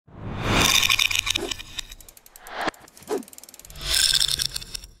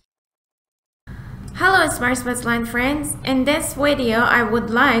Hello part7 friends. In this video I would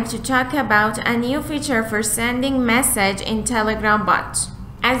like to talk about a new feature for sending message in Telegram bot.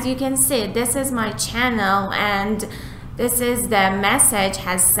 As you can see, this is my channel and this is the message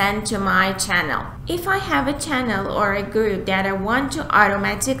has sent to my channel. If I have a channel or a group that I want to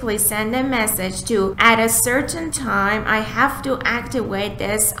automatically send a message to at a certain time, I have to activate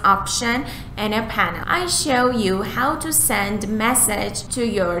this option in a panel. I show you how to send message to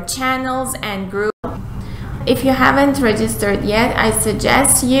your channels and groups. If you haven't registered yet, I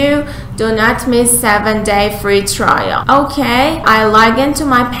suggest you do not miss 7-day free trial. Okay, I log into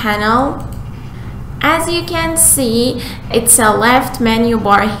my panel. As you can see, it's a left menu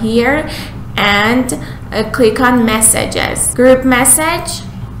bar here and click on messages, group message,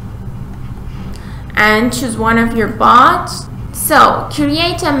 and choose one of your bots. So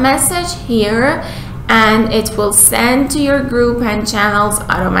create a message here and it will send to your group and channels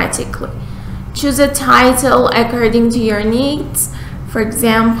automatically. Choose a title according to your needs. For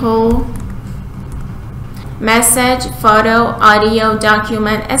example, message, photo, audio,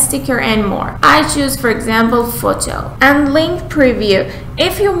 document, a sticker, and more. I choose, for example, photo. And link preview.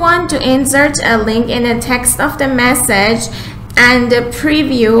 If you want to insert a link in the text of the message and the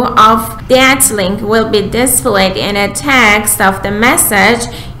preview of that link will be displayed in a text of the message,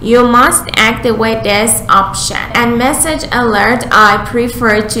 you must activate this option. And message alert, I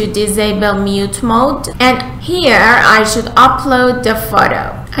prefer to disable mute mode. And here I should upload the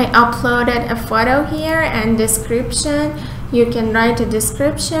photo. I uploaded a photo here and description. You can write a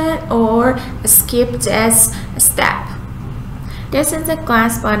description or skip this step. This is the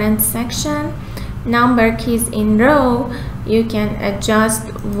glass button section. Number keys in row. You can adjust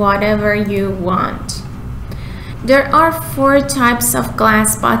whatever you want. There are 4 types of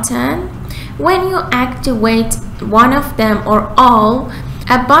glass button. When you activate one of them or all,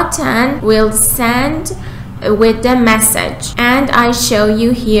 a button will send with the message, and I show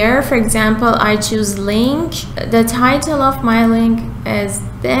you here. For example, I choose link. The title of my link is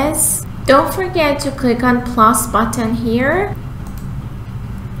this. Don't forget to click on plus button here,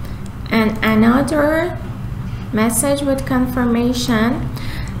 and another message with confirmation.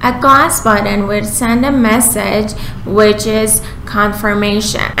 A glass button will send a message which is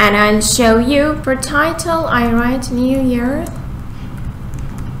confirmation, and I'll show you. For title, I write New Year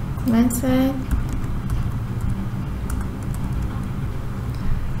message,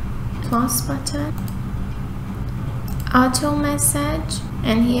 plus button, auto message,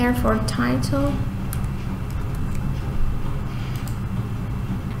 and here for title,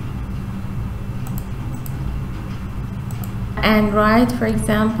 and write, for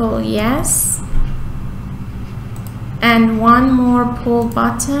example, yes, and one more pull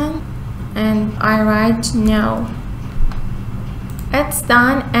button and I write no. It's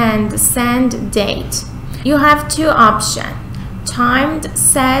done. And send date. You have 2 options: timed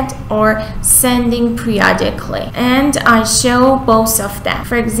set or sending periodically, and I show both of them.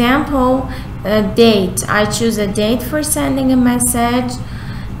 For example, date, I choose a date for sending a message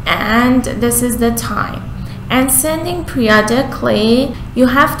and this is the time. And sending periodically, you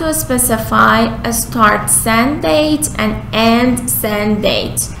have to specify a start send date and end send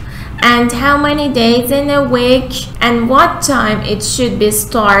date, and how many days in a week and what time it should be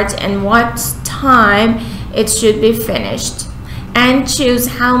start and what time it should be finished, and choose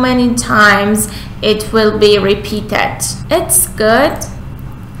how many times it will be repeated. It's good.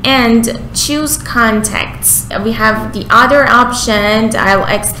 And choose contacts. We have the other option, I'll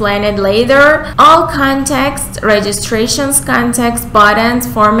explain it later. All contacts, registrations contacts, buttons,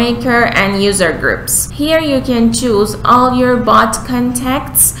 form maker, and user groups. Here you can choose all your bot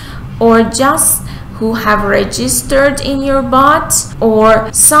contacts or just who have registered in your bot, or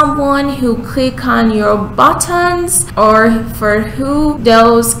someone who click on your buttons, or for who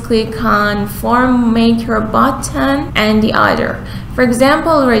those click on form maker button, and the other. For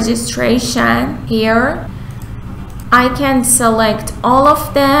example, registration, here I can select all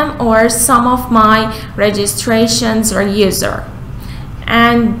of them or some of my registrations or user.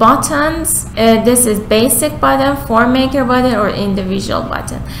 And buttons, this is basic button, form maker button, or individual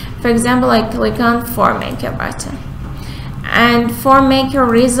button. For example, I click on form maker button. And form maker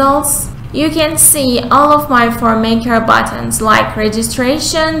results, you can see all of my form maker buttons like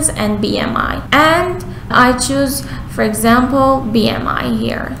registrations and BMI. And I choose, for example, BMI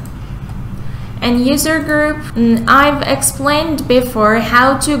here. And user group, I've explained before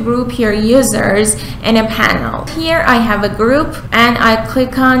how to group your users in a panel. Here I have a group and I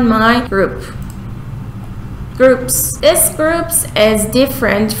click on my group. Groups. This groups is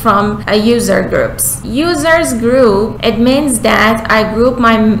different from a user groups. Users group, it means that I group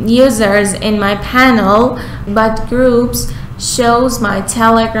my users in my panel, but groups shows my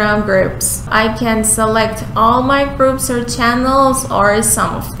Telegram groups. I can select all my groups or channels or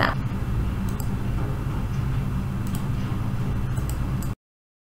some of them.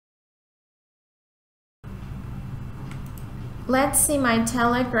 Let's see my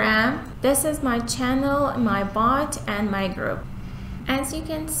Telegram. This is my channel, my bot, and my group. As you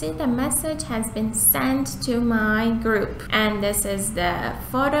can see, the message has been sent to my group, and this is the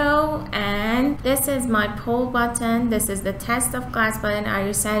photo, and this is my poll button. This is the test of class button. Are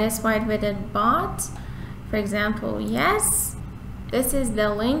you satisfied with the bot? For example, yes. This is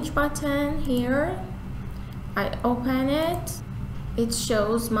the link button here. I open it. It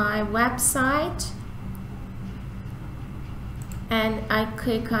shows my website, and I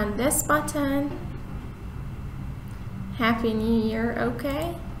click on this button. Happy New Year,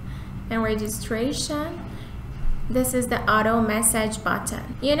 okay? And registration. This is the auto message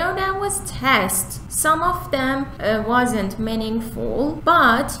button. You know, that was test. Some of them wasn't meaningful,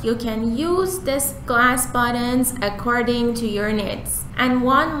 but you can use this class buttons according to your needs. And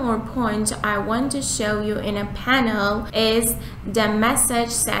one more point I want to show you in a panel is the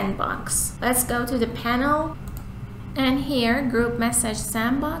message sandbox. Let's go to the panel, and here group message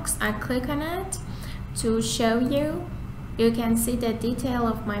sandbox. I click on it to show you. You can see the detail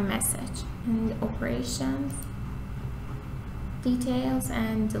of my message and operations, details,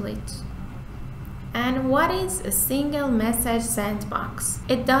 and delete. And what is a single message sandbox?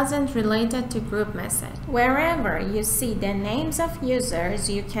 It doesn't relate it to group message. Wherever you see the names of users,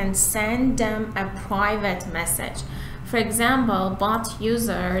 you can send them a private message. For example, bot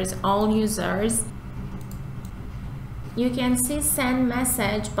users, all users. You can see send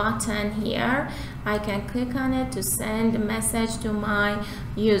message button here. I can click on it to send a message to my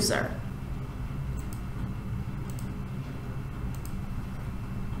user.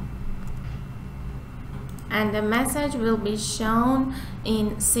 And the message will be shown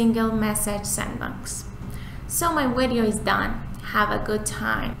in single message sandbox. So my video is done. Have a good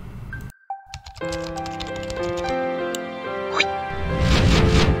time.